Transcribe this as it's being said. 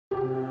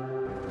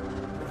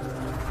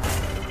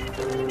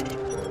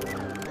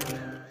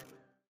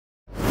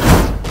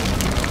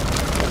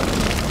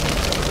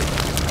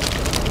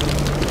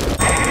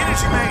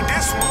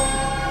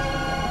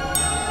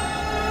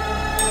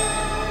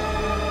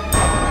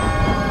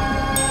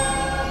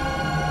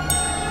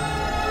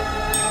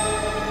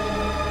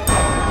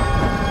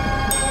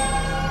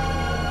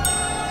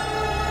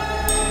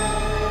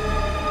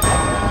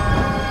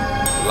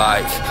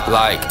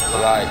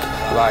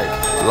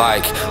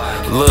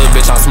Little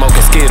bitch, I'm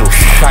smoking Skittles.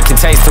 I can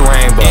taste the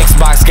rainbow.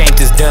 Xbox ganked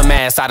this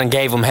dumbass, I done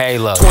gave him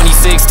Halo.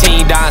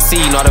 2016 Don C,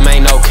 no them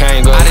ain't no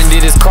Kango. I done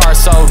did his car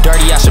so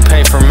dirty, I should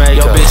pay for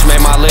makeup. Yo bitch made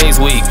my legs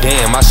weak,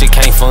 damn, my shit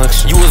can't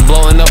function. You was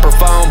blowing up her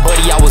phone,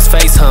 buddy, I was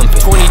face humping.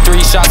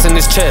 23 shots in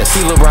his chest,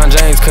 he LeBron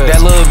James cut.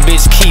 That little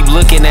bitch keep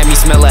looking at me,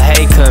 smell a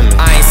hay coming.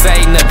 I ain't say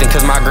nothing,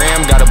 cause my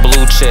gram got a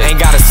blue check. Ain't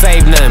gotta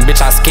save nothing,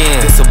 bitch, I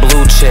skin, it's a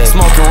blue check.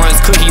 Smoking runs,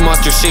 Cookie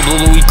Monster shit,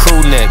 Blue Louis crew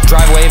neck.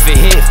 Driveway if it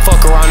hit,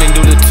 fuck around and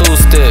do the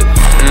two-step.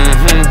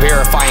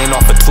 Verifying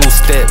off a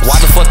two-step. Why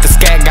the fuck the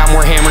scat got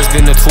more hammers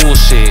than the tool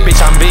shit? Bitch,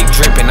 I'm big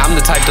drippin', I'm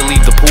the type to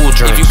leave the pool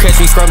drink. If you catch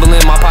me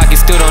scrumbling, my pocket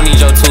still don't need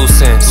your 2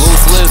 cents.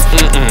 Loose lips,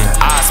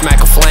 I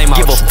smack a flame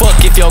out. Give a fuck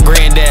if your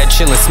granddad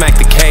chillin', smack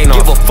the cane off.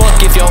 Give a fuck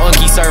if your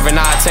unkie serving,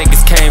 I take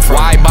his cane from.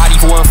 Wide body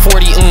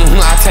 140,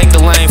 I take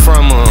the lane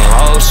from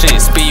oh shit,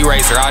 speed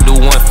racer, I do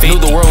 150.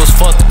 Knew the world was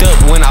fucked up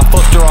when I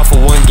fucked her off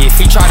of one gift.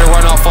 He tried to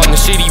run off on the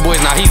shitty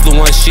boys, now he's the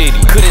one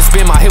shitty. Couldn't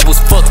spin, my hip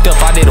was fucked up,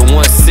 I did a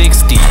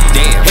 160.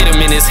 Damn, hit him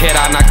in his head,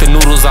 I knocked the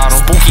noodles out him.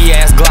 Spooky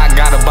ass Glock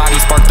got a body,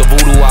 sparked the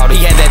voodoo out him.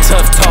 He had that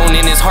tough tone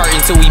in his heart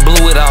until we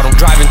blew it out him.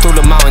 Driving through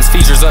the mountains,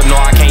 features up, no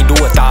I can't do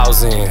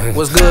 1,000.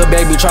 What's good,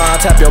 baby?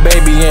 Tryna tap your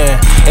baby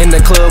in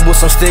the club with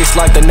some sticks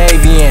like the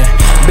Navy in.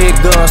 Big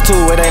guns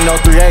too, it ain't no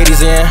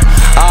 380s in.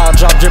 I'll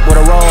drop drip with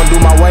a roll and do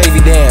my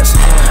wavy dance.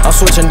 I'm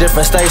switching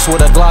different states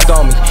with a Glock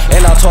on me,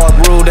 and I talk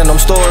rude in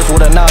them stores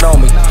with a knot on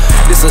me.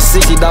 This a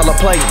 $60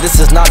 plate, this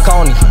is not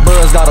Coney.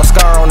 Buzz got a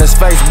scar on his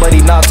face, but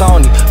he not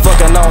Tony.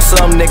 Fucking on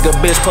some nigga,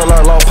 bitch, pull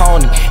her low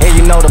pony. And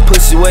you know the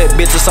pussy wet,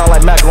 bitch, it sound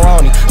like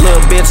macaroni.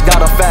 Little bitch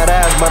got a fat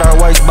ass, but her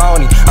waist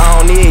bony. I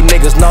don't need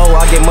niggas, no,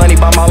 I get money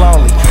by my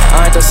lonely.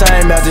 I ain't the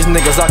same as these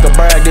niggas, I can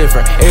brag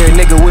different. Every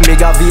nigga with me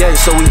got V8,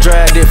 so we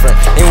drag different.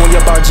 And we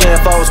up our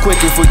Gen 4s quick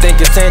if we think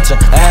it's tension.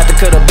 I had to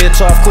cut a bitch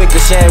off quick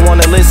cause she ain't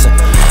wanna listen.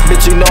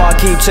 Bitch, you know I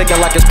keep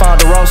checking like it's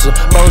Ponderosa.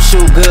 Bro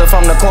shoot good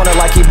from the corner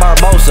like he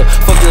Barbosa.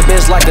 Fuck this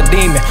bitch like a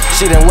demon,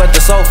 she done wet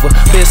the sofa.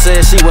 Bitch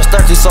said she was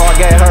thirsty, so I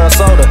gave her a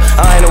soda.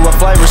 I ain't know what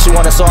flavor she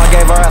wanted, so I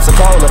gave her ass a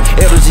cola.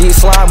 Enrgy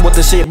slime with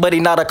the shit, but he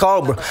not a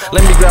cobra.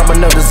 Let me grab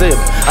another zip,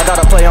 I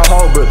gotta play on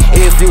Holbrook.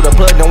 If you the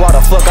plug, then why the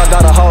fuck I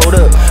gotta hold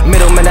up?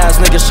 Middleman ass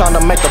niggas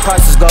tryna make the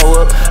prices go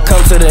up. Come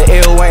to the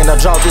L, ain't a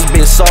drought, this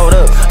bitch sold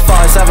up.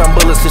 5-7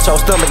 bullets hit your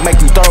stomach, make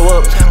you throw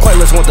up.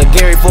 Quayless went to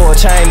Gary for a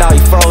chain, now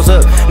he froze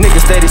up.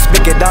 Niggas steady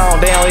speak it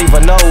down, they don't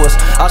even know us.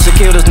 I should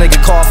kill this nigga,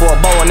 call for a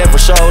bow and never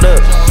showed up.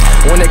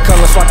 When it comes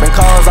to swiping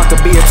cars, I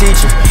could be a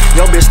teacher.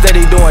 Yo bitch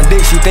steady doing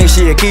dick, she think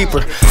she a keeper.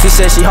 She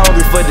said she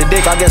hungry for the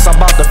dick, I guess I'm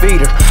about to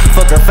feed her.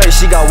 Fuck her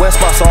face, she got wet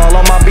spots all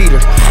on my beater.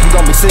 You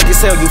gon' be sick as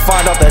hell, you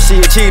find out that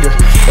she a cheater.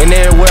 And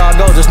everywhere I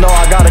go, just know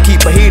I gotta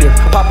keep a heater.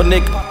 Pop a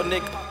nigga.